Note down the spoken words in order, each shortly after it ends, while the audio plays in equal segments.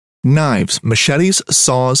Knives, machetes,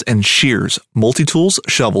 saws, and shears, multi-tools,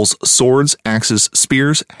 shovels, swords, axes,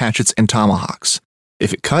 spears, hatchets, and tomahawks.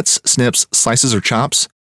 If it cuts, snips, slices, or chops,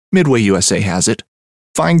 Midway USA has it.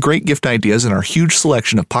 Find great gift ideas in our huge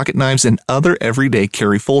selection of pocket knives and other everyday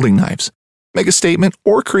carry folding knives. Make a statement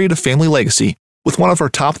or create a family legacy with one of our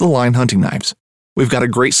top-of-the-line hunting knives. We've got a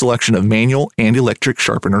great selection of manual and electric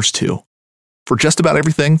sharpeners, too. For just about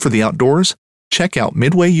everything for the outdoors, check out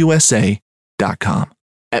MidwayUSA.com.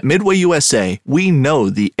 At Midway USA, we know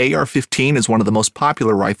the AR-15 is one of the most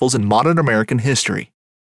popular rifles in modern American history.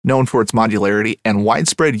 Known for its modularity and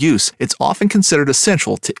widespread use, it's often considered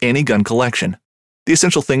essential to any gun collection. The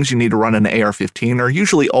essential things you need to run an AR-15 are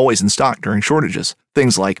usually always in stock during shortages,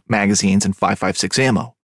 things like magazines and 5.56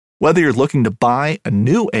 ammo. Whether you're looking to buy a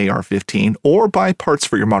new AR-15 or buy parts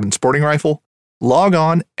for your modern sporting rifle, log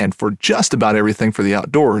on and for just about everything for the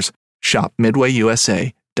outdoors, shop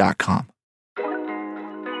MidwayUSA.com.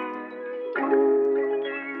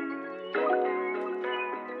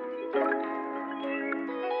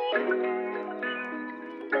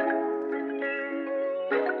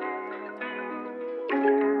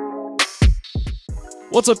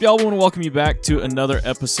 What's up, y'all? We want to welcome you back to another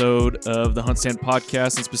episode of the Hunt Stand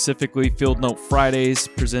Podcast, and specifically Field Note Fridays,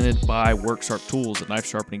 presented by Work Sharp Tools, a knife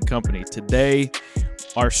sharpening company. Today,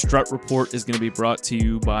 our Strut report is going to be brought to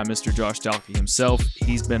you by Mr. Josh Dalkey himself.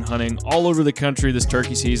 He's been hunting all over the country this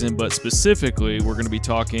turkey season, but specifically, we're going to be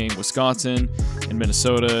talking Wisconsin and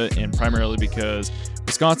Minnesota, and primarily because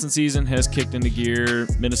Wisconsin season has kicked into gear.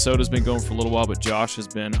 Minnesota's been going for a little while, but Josh has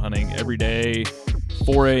been hunting every day,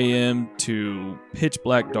 4 a.m. to pitch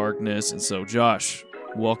black darkness. And so, Josh,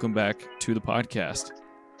 welcome back to the podcast.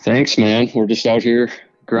 Thanks, man. We're just out here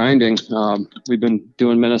grinding. We've been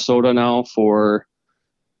doing Minnesota now for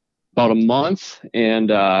about a month,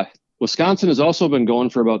 and Wisconsin has also been going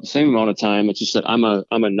for about the same amount of time. It's just that I'm a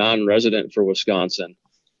non-resident for Wisconsin,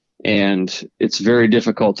 and it's very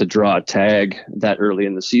difficult to draw a tag that early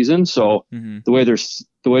in the season. So the way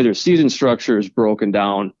their season structure is broken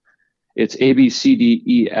down, it's A, B, C, D,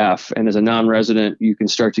 E, F. And as a non-resident, you can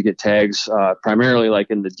start to get tags primarily like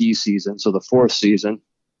in the D season, so the fourth season.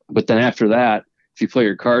 But then after that, if you play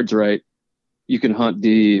your cards right, you can hunt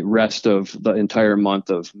the rest of the entire month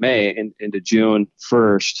of May into June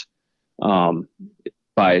 1st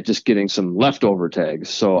by just getting some leftover tags.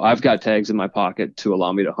 So I've got tags in my pocket to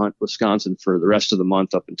allow me to hunt Wisconsin for the rest of the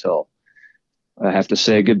month up until I have to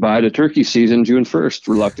say goodbye to turkey season June 1st,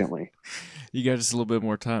 reluctantly. You got just a little bit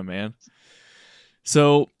more time, man.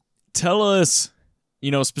 So tell us,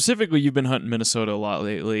 specifically you've been hunting Minnesota a lot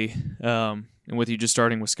lately, and with you just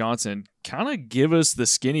starting Wisconsin, kind of give us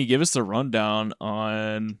the rundown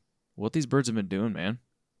on what these birds have been doing, man.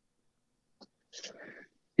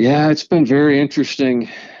 Yeah, it's been very interesting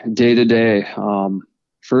day to day.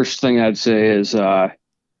 First thing I'd say is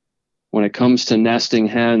when it comes to nesting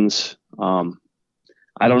hens,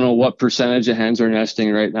 I don't know what percentage of hens are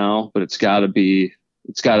nesting right now, but it's got to be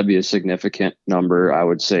a significant number. I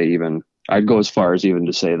would say I'd go as far as even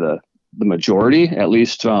to say the majority, at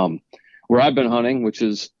least where I've been hunting, which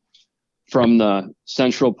is from the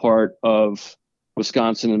central part of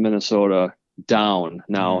Wisconsin and Minnesota down.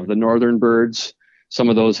 Now, the northern birds, some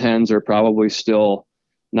of those hens are probably still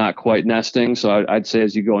not quite nesting. So I'd say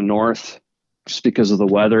as you go north, just because of the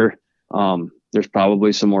weather, there's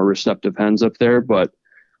probably some more receptive hens up there. But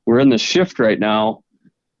we're in the shift right now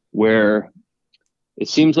where it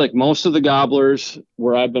seems like most of the gobblers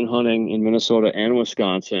where I've been hunting in Minnesota and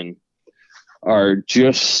Wisconsin are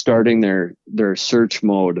just starting their search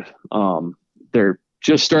mode. They're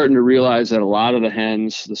just starting to realize that a lot of the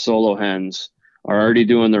hens, the solo hens, are already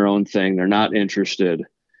doing their own thing. They're not interested,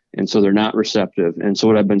 and so they're not receptive. And so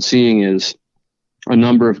what I've been seeing is a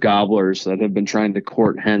number of gobblers that have been trying to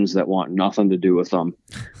court hens that want nothing to do with them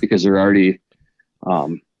because they're already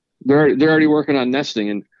working on nesting.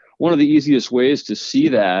 And one of the easiest ways to see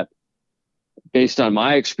that, based on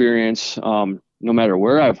my experience, no matter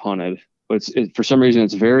where I've hunted, but for some reason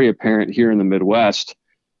it's very apparent here in the Midwest.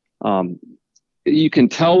 You can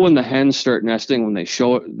tell when the hens start nesting when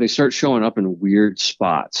they start showing up in weird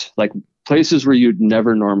spots, like places where you'd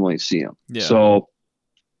never normally see them. Yeah. So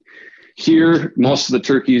here, most of the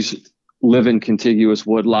turkeys live in contiguous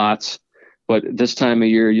woodlots, but this time of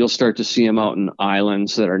year, you'll start to see them out in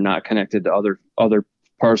islands that are not connected to other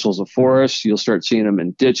parcels of forest. You'll start seeing them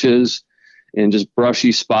in ditches, in just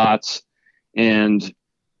brushy spots, and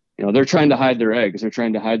they're trying to hide their eggs. They're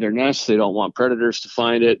trying to hide their nests. They don't want predators to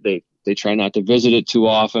find it. They try not to visit it too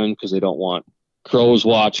often because they don't want crows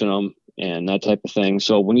watching them and that type of thing.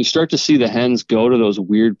 So when you start to see the hens go to those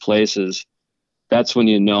weird places, that's when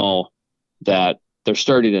you know that they're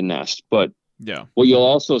starting to nest. But Yeah. what you'll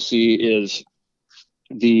also see is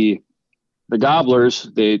the gobblers,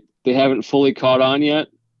 they haven't fully caught on yet.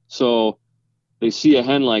 So they see a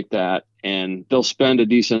hen like that and they'll spend a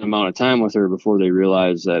decent amount of time with her before they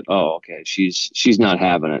realize that, oh, okay, she's not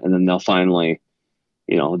having it. And then they'll finally,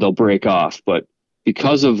 they'll break off. But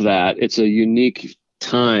because of that, it's a unique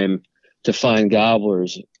time to find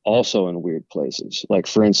gobblers also in weird places. Like,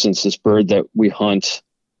 for instance, this bird that we hunt,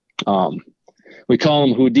 we call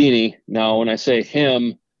him Houdini. Now, when I say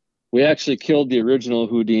him, we actually killed the original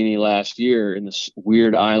Houdini last year in this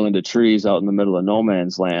weird island of trees out in the middle of no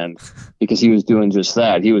man's land because he was doing just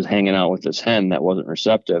that. He was hanging out with this hen that wasn't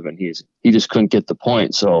receptive, and he just couldn't get the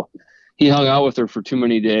point. So he hung out with her for too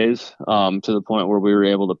many days, to the point where we were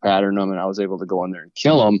able to pattern him, and I was able to go in there and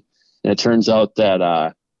kill him. And it turns out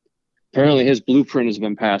that apparently his blueprint has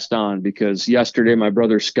been passed on, because yesterday my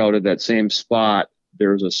brother scouted that same spot.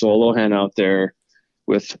 There was a solo hen out there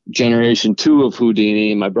with generation 2 of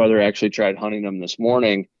Houdini. My brother actually tried hunting them this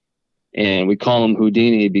morning, and we call him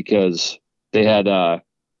Houdini because they had a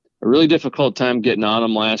really difficult time getting on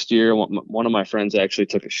him last year. One of my friends actually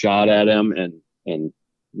took a shot at him and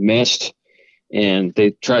missed, and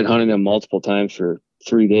they tried hunting him multiple times for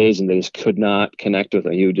 3 days, and they just could not connect with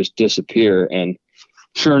him. He would just disappear. And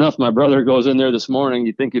sure enough, my brother goes in there this morning.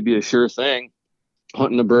 You'd think it'd be a sure thing,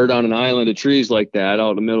 hunting a bird on an island of trees like that out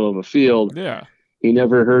in the middle of a field. Yeah. He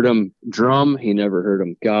never heard him drum. He never heard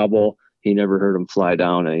him gobble. He never heard him fly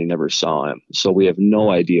down, and he never saw him. So we have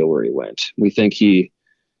no idea where he went. We think he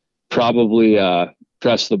probably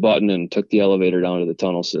pressed the button and took the elevator down to the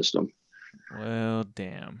tunnel system. Well,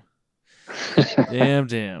 damn.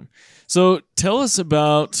 damn. So tell us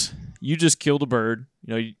about, you just killed a bird.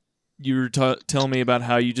 You were telling me about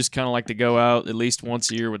how you just kind of like to go out at least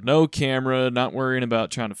once a year with no camera, not worrying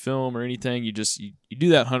about trying to film or anything. You do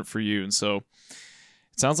that hunt for you. And so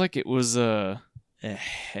it sounds like it was a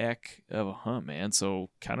heck of a hunt, man. So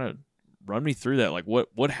kind of run me through that. Like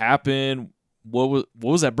what happened? What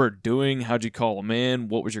was that bird doing? How'd you call him in?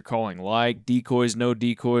 What was your calling like? Decoys, no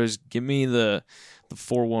decoys? Give me the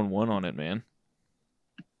 411 on it, man.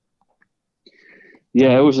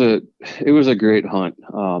 Yeah, it was a great hunt.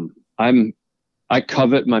 I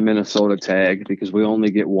covet my Minnesota tag because we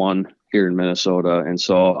only get one here in Minnesota. And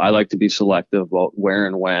so I like to be selective about where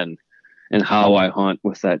and when and how I hunt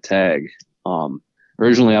with that tag.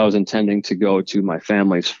 Originally I was intending to go to my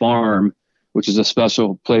family's farm, which is a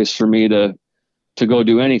special place for me to go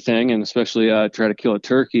do anything, and especially try to kill a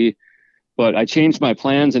turkey. But I changed my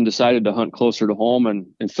plans and decided to hunt closer to home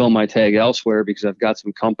and fill my tag elsewhere, because I've got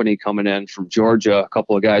some company coming in from Georgia. A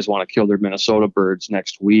couple of guys want to kill their Minnesota birds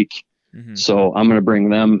next week. Mm-hmm. So I'm going to bring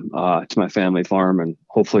them to my family farm and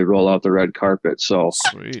hopefully roll out the red carpet. So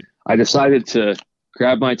Sweet. I decided to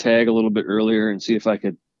grab my tag a little bit earlier and see if I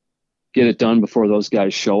could get it done before those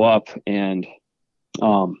guys show up. And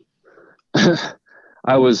I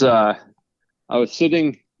was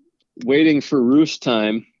sitting waiting for roost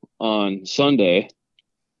time on Sunday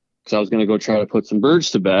because I was going to go try to put some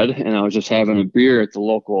birds to bed, and I was just having a beer at the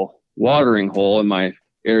local watering hole in my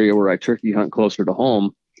area where I turkey hunt closer to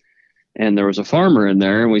home. And there was a farmer in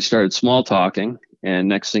there, and we started small talking. And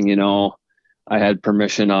next thing you know, I had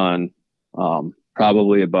permission on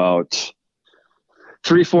probably about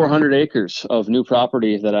 400 acres of new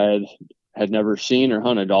property that I had never seen or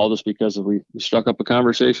hunted, all just because we struck up a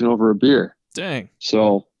conversation over a beer. Dang.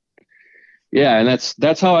 So yeah, and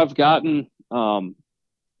that's how I've gotten a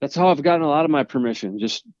lot of my permission.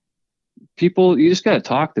 Just people, you just got to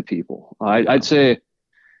talk to people. I'd say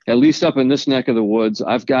at least up in this neck of the woods,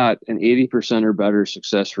 I've got an 80% or better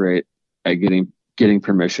success rate at getting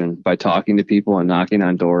permission by talking to people and knocking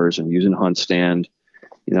on doors and using Hunt Stand.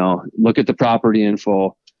 Look at the property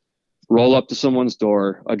info, roll up to someone's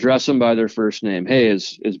door, address them by their first name. Hey,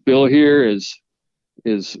 is Bill here? Is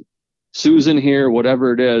Susan here?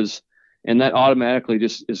 Whatever it is. And that automatically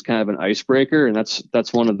just is kind of an icebreaker. And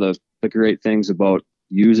that's one of the great things about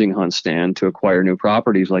using Hunt Stand to acquire new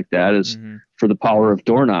properties like that is for the power of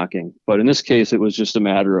door knocking. But in this case, it was just a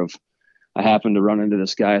matter of, I happened to run into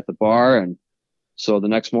this guy at the bar. And so the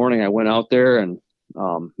next morning I went out there and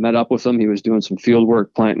met up with him. He was doing some field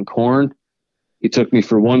work planting corn. He took me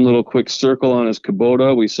for one little quick circle on his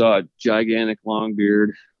Kubota. We saw a gigantic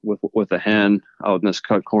longbeard with a hen out in this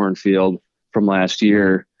cut corn field from last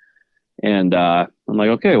year. And I'm like,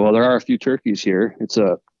 okay, well, there are a few turkeys here. It's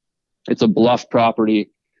a bluff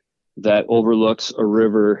property that overlooks a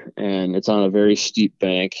river, and it's on a very steep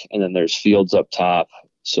bank, and then there's fields up top.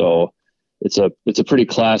 So it's a pretty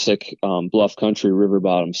classic bluff country river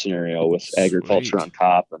bottom scenario with agriculture on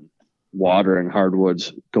top and water and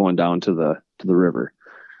hardwoods going down to to the river.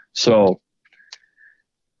 So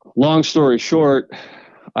long story short,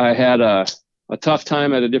 I had a tough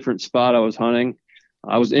time at a different spot I was hunting.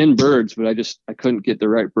 I was in birds, but I couldn't get the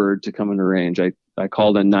right bird to come into range. I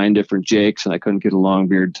called in 9 different jakes and I couldn't get a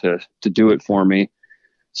longbeard to do it for me.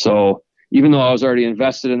 So even though I was already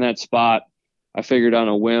invested in that spot, I figured on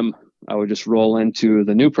a whim, I would just roll into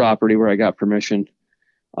the new property where I got permission.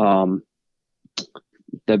 That'd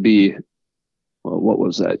be, what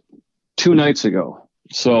was that? 2 nights ago.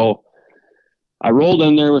 So I rolled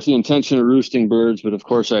in there with the intention of roosting birds, but of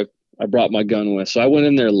course I brought my gun with. So I went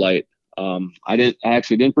in there light. I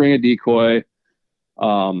actually didn't bring a decoy.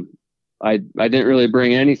 I didn't really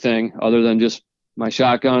bring anything other than just my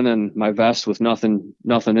shotgun and my vest with nothing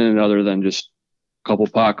in it other than just a couple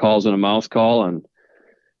pot calls and a mouth call. And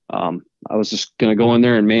I was just going to go in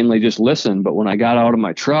there and mainly just listen. But when I got out of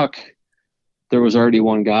my truck, there was already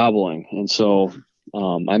one gobbling. And so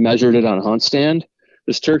I measured it on hunt stand.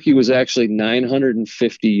 This turkey was actually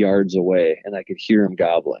 950 yards away, and I could hear him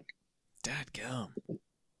gobbling. Dadgum.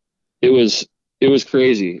 It was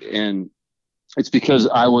crazy. And it's because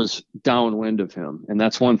I was downwind of him. And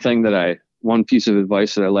that's one piece of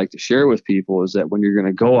advice that I like to share with people is that when you're going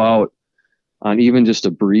to go out on even just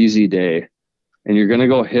a breezy day and you're going to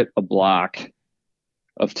go hit a block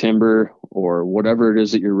of timber or whatever it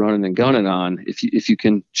is that you're running and gunning on, if you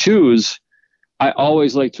can choose, I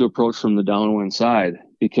always like to approach from the downwind side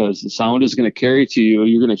because the sound is going to carry to you.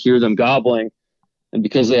 You're going to hear them gobbling. And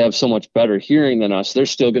because they have so much better hearing than us, they're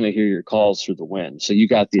still going to hear your calls through the wind. So you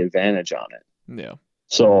got the advantage on it. Yeah.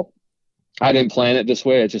 So I didn't plan it this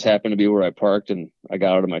way. It just happened to be where I parked, and I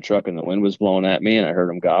got out of my truck and the wind was blowing at me and I heard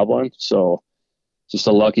them gobbling. So just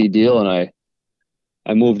a lucky deal. And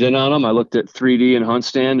I moved in on them. I looked at 3D and hunt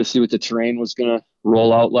stand to see what the terrain was going to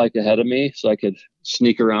roll out like ahead of me so I could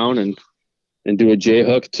sneak around and do a J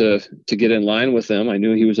hook to get in line with him. I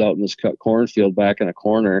knew he was out in this cut cornfield back in a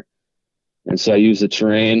corner. And so I used the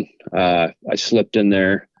terrain. I slipped in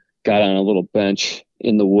there, got on a little bench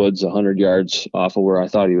in the woods 100 yards off of where I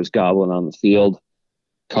thought he was gobbling on the field,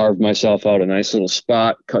 carved myself out a nice little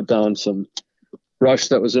spot, cut down some brush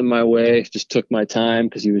that was in my way, just took my time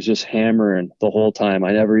because he was just hammering the whole time.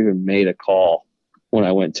 I never even made a call when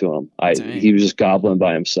I went to him. He was just gobbling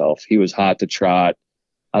by himself. He was hot to trot.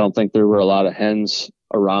 I don't think there were a lot of hens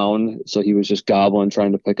around, so he was just gobbling,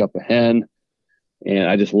 trying to pick up a hen. And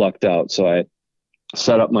I just lucked out. So I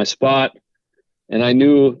set up my spot, and I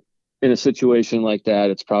knew in a situation like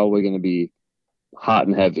that, it's probably going to be hot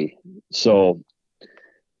and heavy. So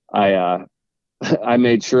I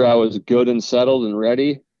made sure I was good and settled and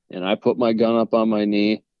ready. And I put my gun up on my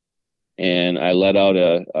knee and I let out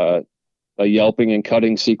a yelping and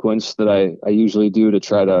cutting sequence that I usually do to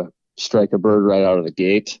try to strike a bird right out of the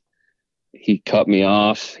gate. He cut me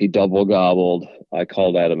off. He double gobbled. I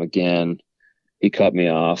called at him again. He cut me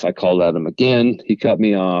off. I called at him again. He cut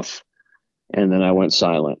me off. And then I went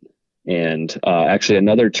silent. And actually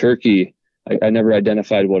another turkey, I never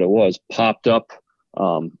identified what it was, popped up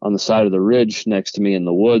on the side of the ridge next to me in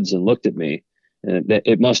the woods and looked at me. And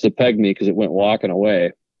it must have pegged me because it went walking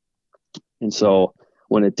away. And so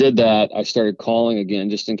when it did that, I started calling again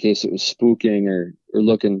just in case it was spooking or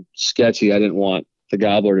looking sketchy. I didn't want the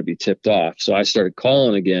gobbler to be tipped off. So I started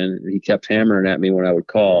calling again. And he kept hammering at me when I would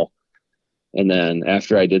call. And then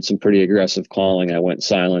after I did some pretty aggressive calling, I went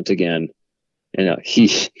silent again. And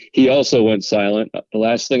he also went silent. The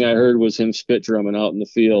last thing I heard was him spit drumming out in the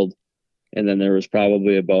field. And then there was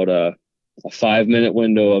probably about a 5-minute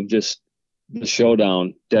window of just the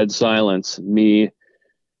showdown, dead silence, me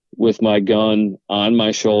with my gun on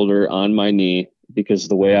my shoulder, on my knee, because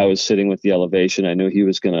the way I was sitting with the elevation, I knew he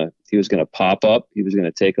was gonna pop up. He was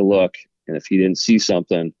gonna take a look. And if he didn't see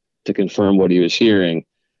something to confirm what he was hearing,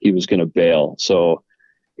 he was going to bail. So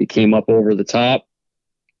he came up over the top.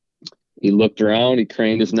 He looked around. He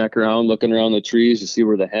craned his neck around, looking around the trees to see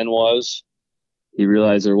where the hen was. He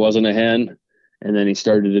realized there wasn't a hen. And then he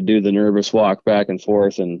started to do the nervous walk back and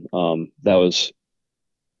forth. And that was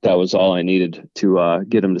all I needed to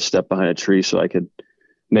get him to step behind a tree so I could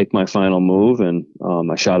make my final move. And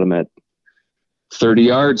I shot him at 30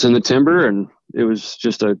 yards in the timber. And it was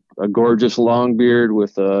just a gorgeous long beard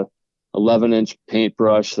with a 11-inch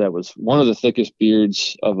paintbrush that was one of the thickest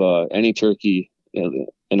beards of any turkey,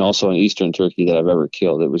 and also an eastern turkey that I've ever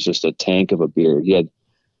killed. It was just a tank of a beard.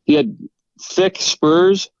 He had thick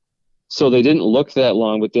spurs, so they didn't look that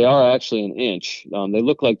long, but they are actually an inch. They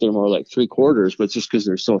look like they're more like 3/4, but it's just because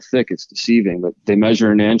they're so thick, it's deceiving. But they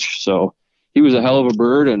measure an inch, so he was a hell of a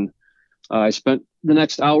bird. And I spent the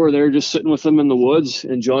next hour there just sitting with him in the woods,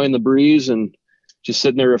 enjoying the breeze and just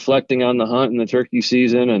sitting there reflecting on the hunt and the turkey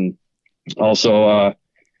season. And Also,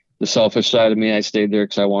 the selfish side of me, I stayed there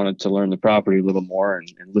because I wanted to learn the property a little more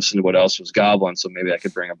and listen to what else was gobbling. So maybe I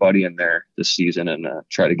could bring a buddy in there this season and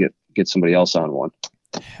try to get somebody else on one.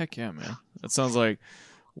 Heck yeah, man. That sounds like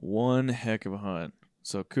one heck of a hunt.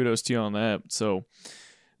 So kudos to you on that. So,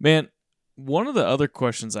 man, one of the other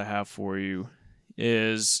questions I have for you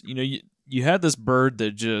is, you had this bird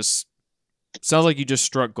that just sounds like you just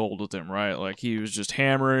struck gold with him, right? Like he was just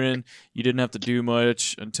hammering. You didn't have to do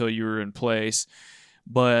much until you were in place.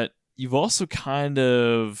 But you've also kind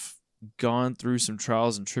of gone through some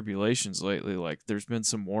trials and tribulations lately. Like there's been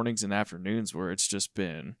some mornings and afternoons where it's just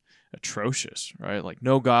been atrocious, right? Like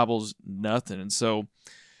no gobbles, nothing. And so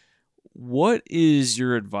what is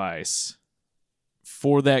your advice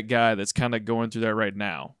for that guy that's kind of going through that right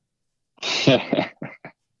now?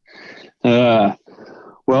 Well,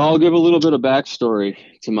 I'll give a little bit of backstory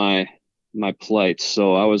to my plight.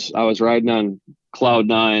 So I was riding on cloud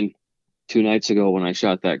nine 2 nights ago when I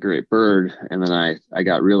shot that great bird, and then I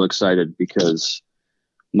got real excited because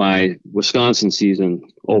my Wisconsin season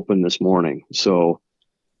opened this morning. So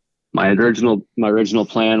my original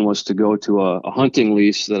plan was to go to a hunting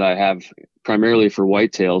lease that I have primarily for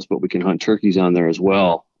whitetails, but we can hunt turkeys on there as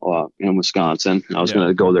well in Wisconsin. I was going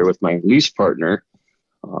to go there with my lease partner,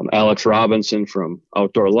 Alex Robinson from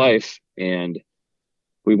Outdoor Life, and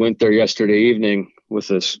we went there yesterday evening with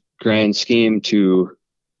this grand scheme to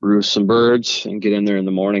roost some birds and get in there in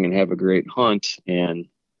the morning and have a great hunt. And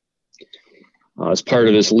as part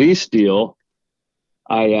of this lease deal,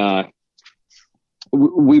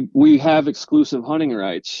 we have exclusive hunting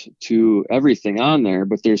rights to everything on there,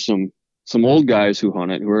 but there's some old guys who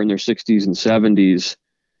hunt it who are in their 60s and 70s,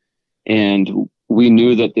 and we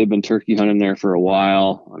knew that they've been turkey hunting there for a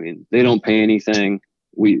while. I mean, they don't pay anything.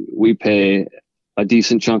 We pay a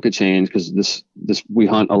decent chunk of change because this we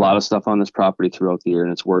hunt a lot of stuff on this property throughout the year,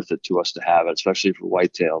 and it's worth it to us to have it, especially for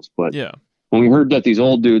whitetails. But when we heard that these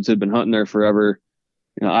old dudes had been hunting there forever,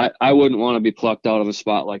 I wouldn't want to be plucked out of a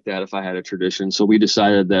spot like that if I had a tradition. So we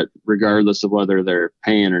decided that regardless of whether they're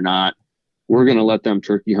paying or not, we're going to let them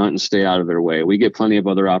turkey hunt and stay out of their way. We get plenty of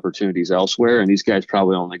other opportunities elsewhere, and these guys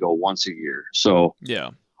probably only go once a year. So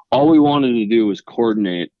all we wanted to do was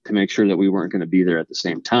coordinate to make sure that we weren't going to be there at the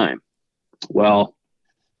same time. Well,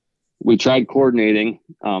 we tried coordinating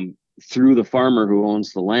through the farmer who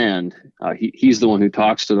owns the land. He's the one who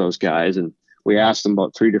talks to those guys, and we asked him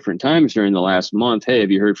about 3 different times during the last month, hey,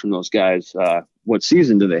 have you heard from those guys? What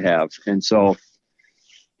season do they have? And so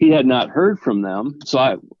he had not heard from them.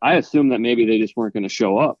 So I assumed that maybe they just weren't going to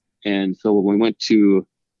show up. And so when we went to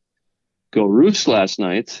go roost last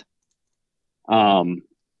night,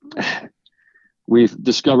 we've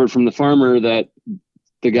discovered from the farmer that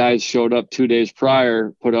the guys showed up 2 days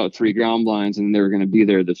prior, put out 3 ground blinds, and they were going to be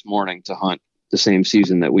there this morning to hunt the same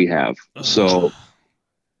season that we have. So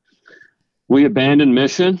we abandoned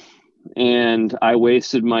mission, and I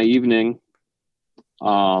wasted my evening,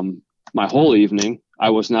 my whole evening. I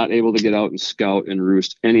was not able to get out and scout and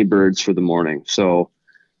roost any birds for the morning. So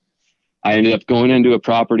I ended up going into a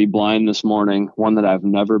property blind this morning, one that I've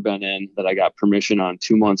never been in, that I got permission on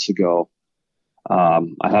 2 months ago.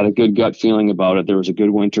 I had a good gut feeling about it. There was a good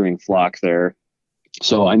wintering flock there.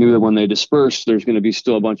 So I knew that when they dispersed, there's going to be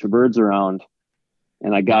still a bunch of birds around.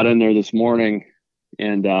 And I got in there this morning,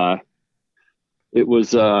 and it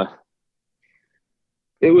was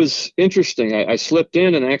interesting. I slipped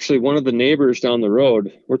in, and actually one of the neighbors down the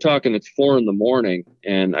road, we're talking, it's 4 a.m,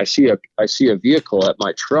 and I see a vehicle at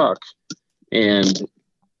my truck, and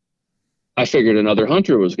I figured another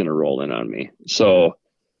hunter was going to roll in on me. So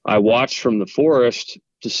I watched from the forest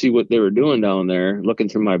to see what they were doing down there, looking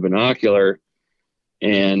through my binocular,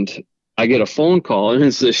 and I get a phone call, and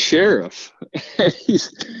it's the sheriff.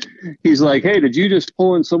 He's like, hey, did you just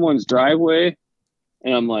pull in someone's driveway?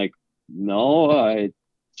 And I'm like, no, I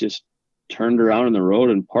just turned around in the road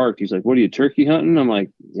and parked. He's like, what are you, turkey hunting? I'm like,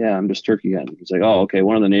 yeah, I'm just turkey hunting. He's like, oh, okay.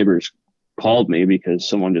 One of the neighbors called me because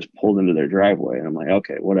someone just pulled into their driveway. And I'm like,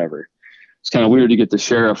 okay, whatever. It's kind of weird to get the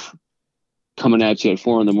sheriff coming at you at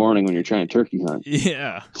 4 a.m. when you're trying to turkey hunt.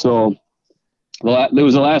 Yeah. So, well, it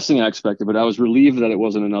was the last thing I expected, but I was relieved that it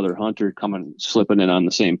wasn't another hunter slipping in on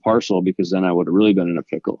the same parcel, because then I would have really been in a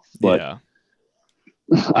pickle. But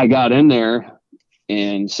I got in there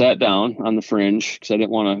and sat down on the fringe because I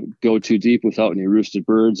didn't want to go too deep without any roosted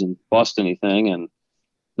birds and bust anything. And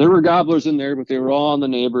there were gobblers in there, but they were all on the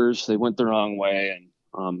neighbors. They went the wrong way.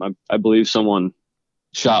 And I believe someone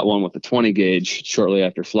shot one with a 20 gauge shortly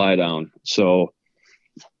after fly down. So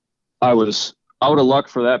I was out of luck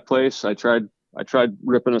for that place. I tried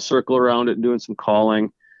ripping a circle around it and doing some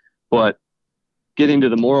calling, but getting to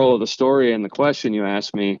the moral of the story and the question you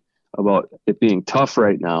asked me, about it being tough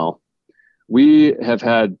right now. We have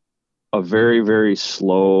had a very, very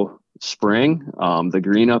slow spring. The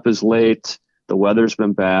green up is late. The weather's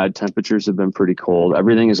been bad. Temperatures have been pretty cold.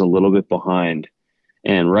 Everything is a little bit behind.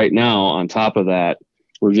 And right now, on top of that,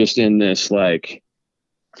 we're just in this like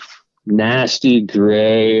nasty,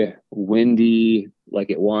 gray, windy, like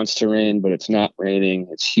it wants to rain, but it's not raining.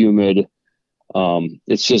 It's humid.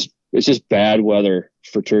 It's just bad weather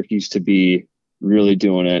for turkeys to be really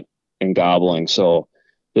doing it and gobbling. So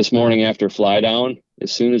this morning after fly down,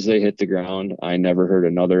 as soon as they hit the ground, I never heard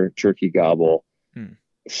another turkey gobble.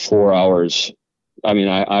 4 hours. I mean,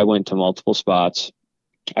 I went to multiple spots.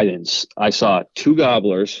 I saw 2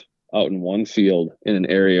 gobblers out in one field in an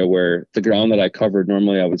area where the ground that I covered,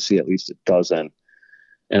 normally I would see at least a dozen.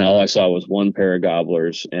 And all I saw was 1 pair of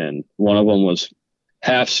gobblers, and one of them was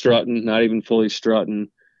half strutting, not even fully strutting.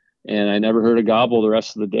 And I never heard a gobble the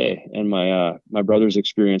rest of the day. And my brother's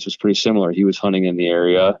experience was pretty similar. He was hunting in the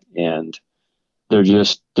area, and they're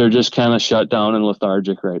just kind of shut down and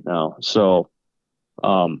lethargic right now. So,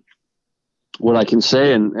 what I can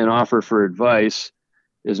say and offer for advice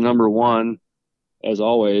is, number one, as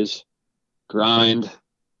always, grind,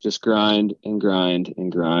 just grind and grind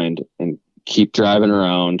and grind, and keep driving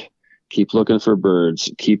around, keep looking for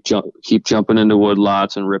birds, keep jumping into wood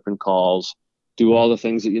lots and ripping calls. Do all the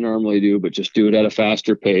things that you normally do, but just do it at a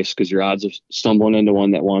faster pace, because your odds of stumbling into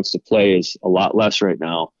one that wants to play is a lot less right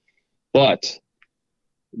now. But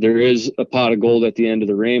there is a pot of gold at the end of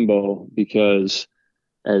the rainbow, because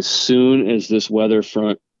as soon as this weather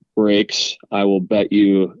front breaks, I will bet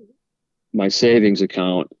you my savings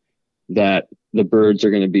account that the birds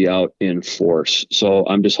are going to be out in force. So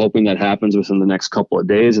I'm just hoping that happens within the next couple of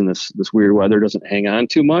days, and this weird weather doesn't hang on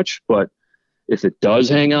too much. But if it does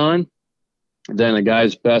hang on, then a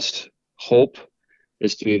guy's best hope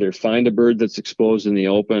is to either find a bird that's exposed in the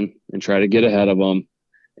open and try to get ahead of them,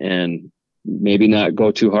 and maybe not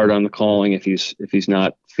go too hard on the calling if he's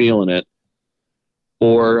not feeling it.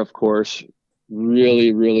 Or, of course,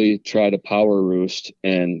 really, really try to power roost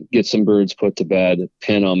and get some birds put to bed,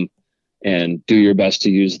 pin them, and do your best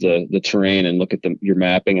to use the terrain and look at your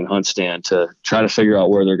mapping and hunt stand to try to figure out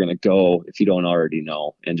where they're going to go if you don't already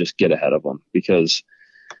know, and just get ahead of them. Because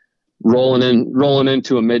rolling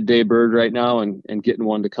into a midday bird right now and getting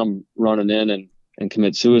one to come running in and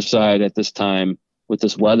commit suicide at this time with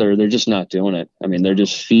this weather, they're just not doing it. I mean, they're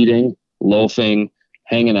just feeding, loafing,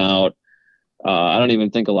 hanging out. I don't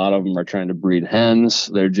even think a lot of them are trying to breed hens.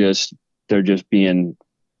 They're just being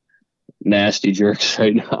nasty jerks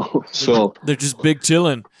right now. So they're just big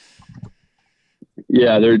chilling.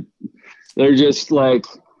 Yeah, they're just like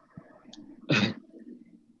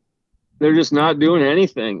they're just not doing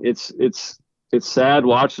anything. It's sad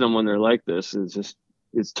watching them when they're like this.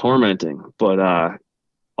 It's tormenting. But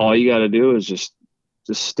all you got to do is just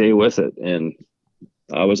stay with it. And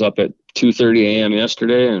I was up at 2:30 a.m.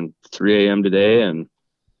 yesterday and 3 a.m. today, and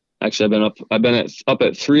actually I've been up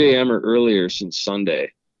at 3 a.m. or earlier since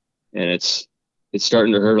Sunday, and it's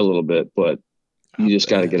starting to hurt a little bit, but you just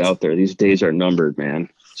got to get out there. These days are numbered, man.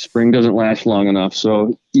 Spring doesn't last long enough,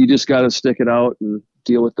 so you just got to stick it out and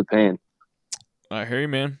deal with the pain. I hear you,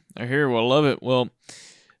 man. I hear you. Well, I love it. Well,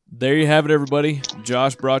 there you have it, everybody.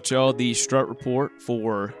 Josh brought y'all the Strut report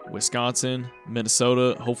for Wisconsin,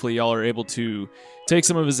 Minnesota. Hopefully y'all are able to take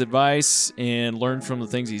some of his advice and learn from the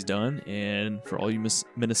things he's done. And for all you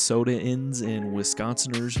Minnesotans and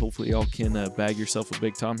Wisconsiners, hopefully y'all can bag yourself a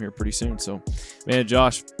big tom here pretty soon. So, man,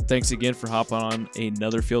 Josh, thanks again for hopping on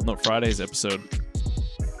another Field Note Fridays episode.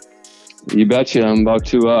 You betcha. I'm about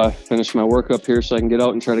to finish my work up here so I can get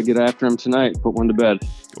out and try to get after him tonight. Put one to bed.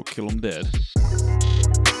 Go kill him dead.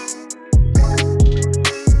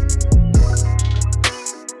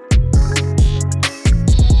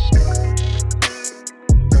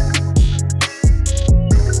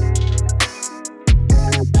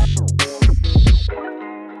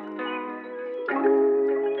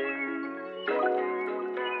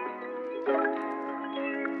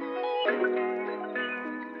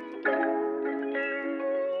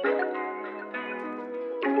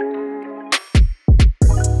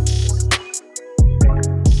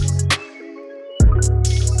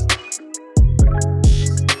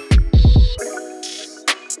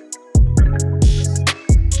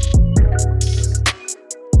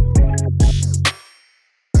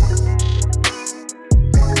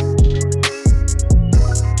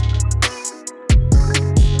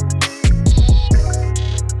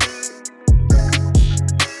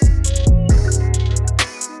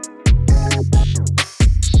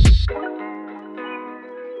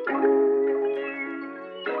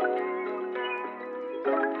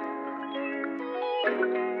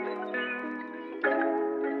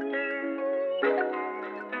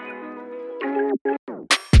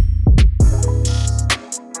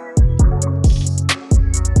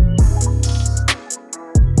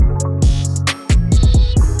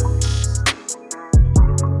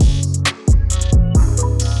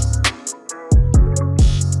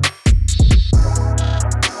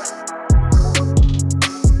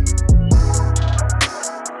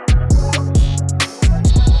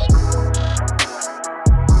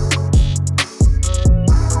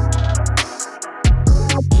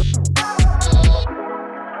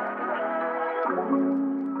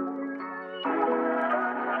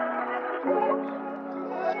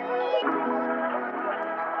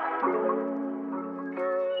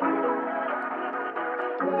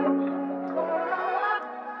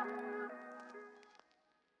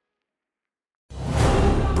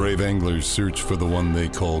 Competitive anglers search for the one they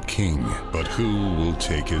call king, but who will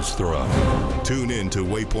take his throne? Tune in to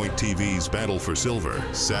Waypoint TV's Battle for Silver,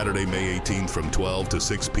 Saturday, May 18th from 12 to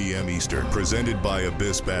 6 p.m. Eastern, presented by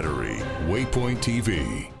Abyss Battery. Waypoint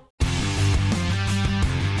TV.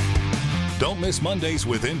 Don't miss Mondays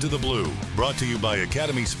with Into the Blue, brought to you by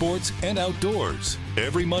Academy Sports and Outdoors.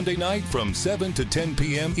 Every Monday night from 7 to 10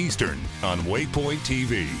 p.m. Eastern on Waypoint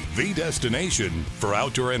TV, the destination for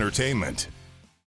outdoor entertainment.